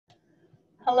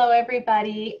Hello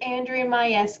everybody, Andrea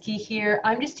Majewski here.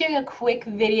 I'm just doing a quick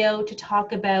video to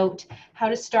talk about how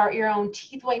to start your own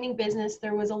teeth whitening business.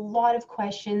 There was a lot of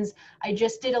questions. I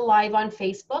just did a live on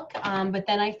Facebook, but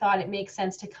then I thought it makes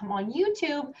sense to come on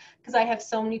YouTube because I have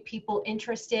so many people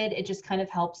interested. It just kind of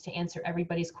helps to answer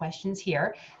everybody's questions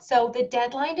here. So the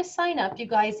deadline to sign up, you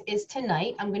guys, is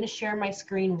tonight. I'm going to share my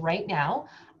screen right now.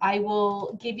 I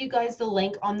will give you guys the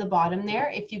link on the bottom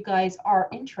there if you guys are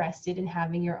interested in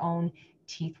having your own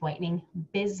teeth whitening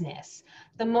business.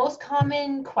 The most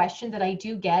common question that I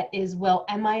do get is, well,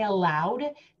 am I allowed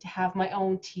to have my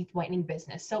own teeth whitening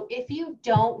business? So if you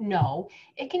don't know,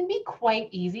 it can be quite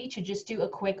easy to just do a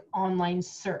quick online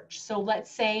search. So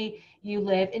let's say you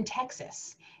live in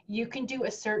Texas. You can do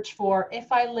a search for,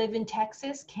 if I live in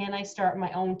Texas, can I start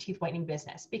my own teeth whitening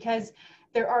business? Because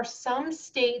there are some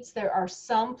states, there are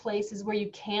some places where you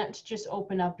can't just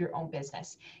open up your own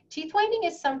business. Teeth whitening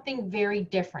is something very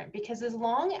different because as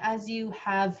long as you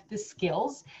have the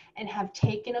skills and have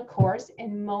taken a course,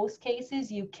 in most cases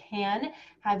you can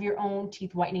have your own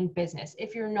teeth whitening business.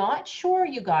 If you're not sure,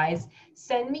 you guys,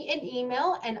 send me an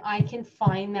email and I can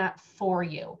find that for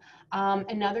you.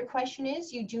 Another question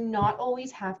is, you do not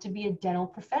always have to be a dental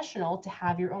professional to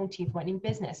have your own teeth whitening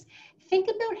business. Think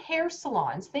about hair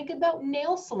salons, think about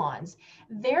nail salons.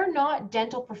 They're not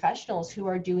dental professionals who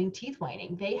are doing teeth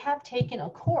whitening. They have taken a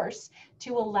course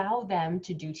to allow them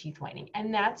to do teeth whitening.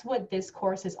 And that's what this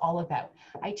course is all about.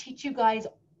 I teach you guys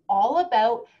all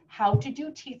about how to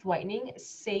do teeth whitening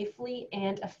safely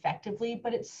and effectively,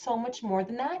 but it's so much more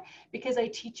than that because I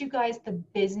teach you guys the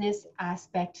business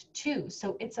aspect too.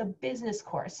 So it's a business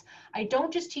course. I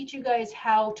don't just teach you guys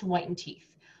how to whiten teeth.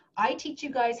 I teach you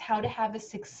guys how to have a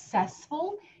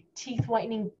successful teeth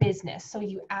whitening business. So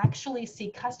you actually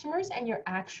see customers and you're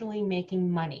actually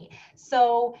making money.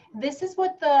 So this is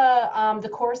what the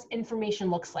course information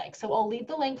looks like. So I'll leave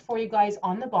the link for you guys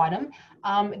on the bottom.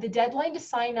 The deadline to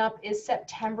sign up is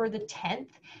September the 10th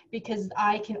because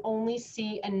I can only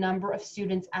see a number of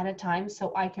students at a time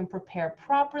so I can prepare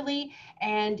properly,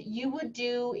 and you would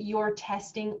do your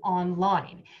testing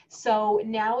online. So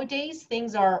nowadays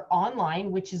things are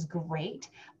online, which is great,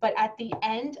 but at the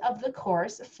end of the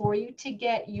course, for you to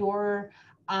get your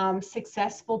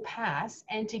successful pass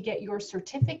and to get your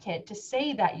certificate to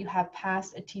say that you have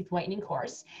passed a teeth whitening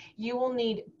course, you will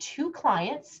need 2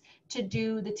 clients to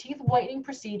do the teeth whitening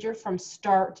procedure from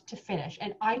start to finish.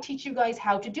 And I teach you guys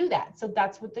how to do that. So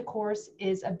that's what the course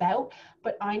is about.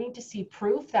 But I need to see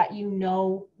proof that you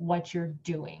know what you're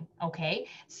doing. Okay.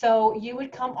 So you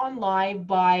would come on live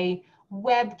by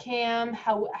webcam,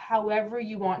 however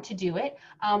you want to do it.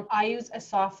 I use a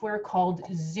software called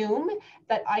Zoom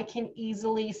that I can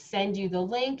easily send you the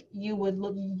link. You would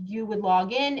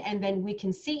log in and then we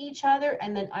can see each other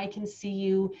and then I can see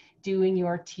you doing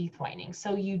your teeth whitening.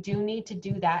 So you do need to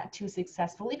do that to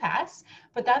successfully pass,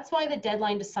 but that's why the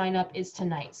deadline to sign up is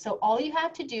tonight. So all you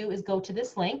have to do is go to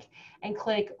this link and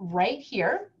click right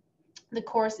here. The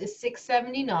course is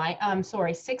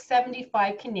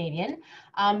 $675 Canadian.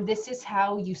 This is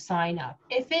how you sign up.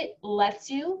 If it lets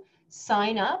you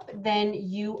sign up, then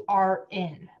you are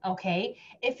in, okay?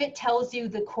 If it tells you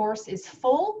the course is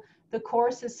full,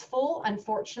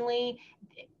 unfortunately,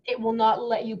 it will not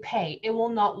let you pay. It will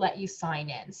not let you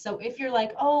sign in. So if you're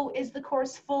like, oh, is the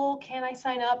course full? Can I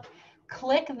sign up?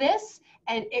 Click this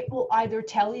and it will either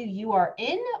tell you you are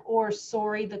in or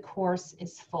sorry, the course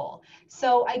is full.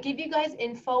 So I give you guys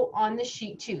info on the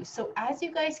sheet too. So as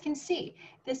you guys can see,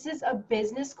 this is a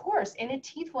business course and a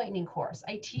teeth whitening course.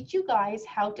 I teach you guys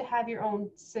how to have your own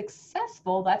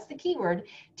successful, that's the keyword,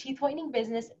 teeth whitening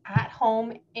business at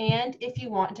home and if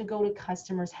you want to go to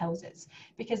customers' houses.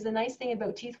 Because the nice thing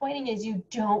about teeth whitening is you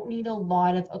don't need a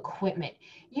lot of equipment.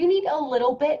 You need a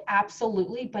little bit,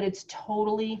 absolutely, but it's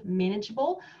totally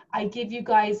manageable. I give you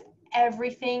guys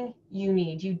everything you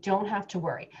need. You don't have to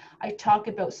worry. I talk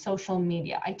about social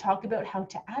media. I talk about how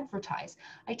to advertise.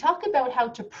 I talk about how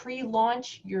to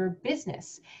pre-launch your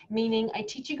business, meaning I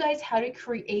teach you guys how to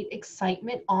create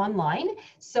excitement online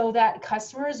so that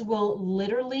customers will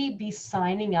literally be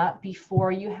signing up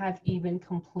before you have even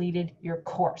completed your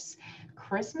course.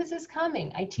 Christmas is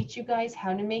coming. I teach you guys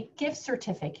how to make gift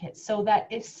certificates so that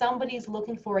if somebody's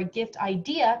looking for a gift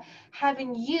idea,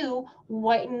 having you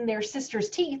whiten their sister's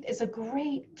teeth is a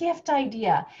great gift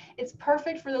idea. It's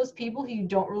perfect for those people who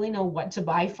don't really know what to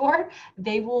buy for.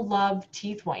 They will love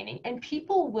teeth whitening and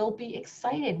people will be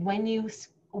excited when you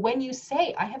when you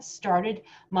say, I have started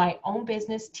my own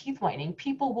business, teeth whitening,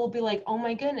 people will be like, oh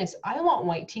my goodness, I want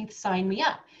white teeth, sign me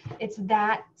up. It's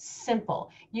that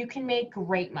simple. You can make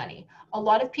great money. A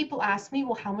lot of people ask me,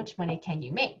 well, how much money can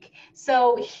you make?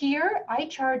 So here I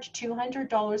charge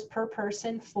 $200 per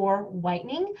person for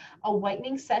whitening. A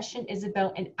whitening session is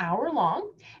about an hour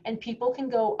long, and people can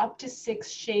go up to 6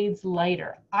 shades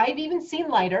lighter. I've even seen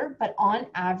lighter, but on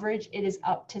average, it is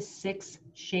up to 6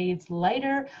 shades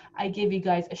lighter. I give you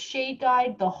guys a shade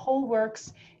guide, the whole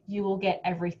works. You will get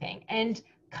everything. And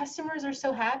customers are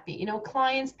so happy. You know,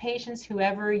 clients, patients,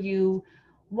 whoever you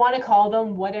want to call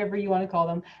them, whatever you want to call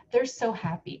them, they're so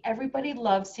happy. Everybody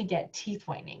loves to get teeth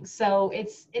whitening. So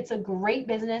it's a great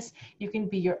business. You can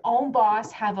be your own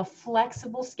boss, have a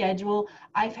flexible schedule.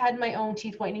 I've had my own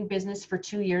teeth whitening business for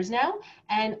 2 years now,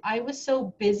 and I was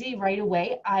so busy right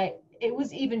away. It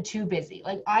was even too busy.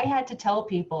 Like, I had to tell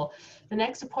people the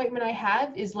next appointment I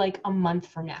have is like a month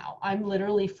from now. I'm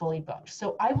literally fully booked.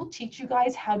 So I will teach you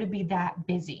guys how to be that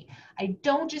busy. I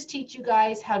don't just teach you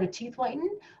guys how to teeth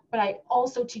whiten, but I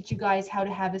also teach you guys how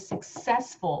to have a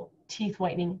successful teeth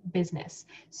whitening business.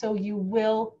 So you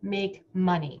will make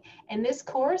money. And this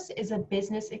course is a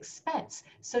business expense.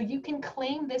 So you can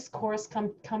claim this course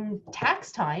come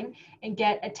tax time and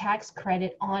get a tax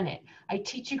credit on it. I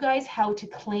teach you guys how to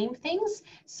claim things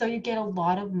so you get a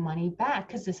lot of money back,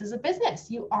 because this is a business.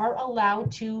 You are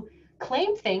allowed to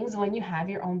claim things when you have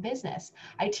your own business.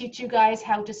 I teach you guys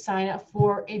how to sign up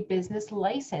for a business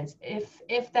license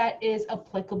if that is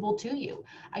applicable to you.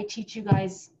 I teach you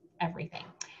guys everything.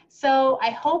 So I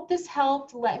hope this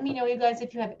helped. Let me know, you guys,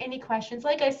 if you have any questions.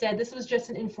 Like I said, this was just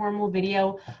an informal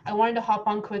video. I wanted to hop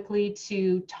on quickly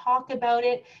to talk about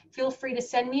it. Feel free to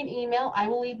send me an email. I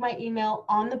will leave my email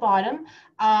on the bottom.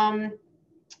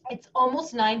 It's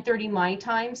almost 9:30 my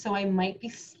time, so I might be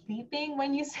sleeping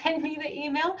when you send me the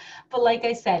email. But like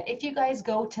I said, if you guys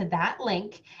go to that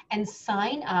link and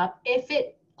sign up, if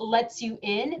it lets you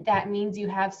in, that means you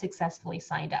have successfully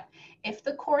signed up. If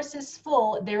the course is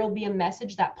full, there will be a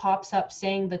message that pops up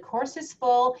saying the course is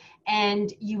full,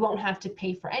 and you won't have to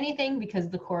pay for anything because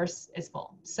the course is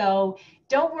full. So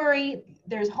don't worry,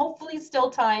 there's hopefully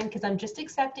still time, because I'm just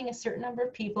accepting a certain number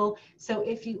of people. So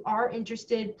if you are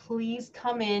interested, please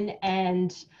come in,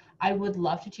 and I would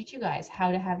love to teach you guys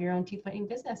how to have your own teeth whitening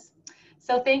business.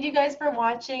 So thank you guys for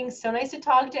watching. So nice to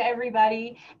talk to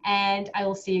everybody, and I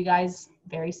will see you guys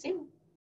very soon.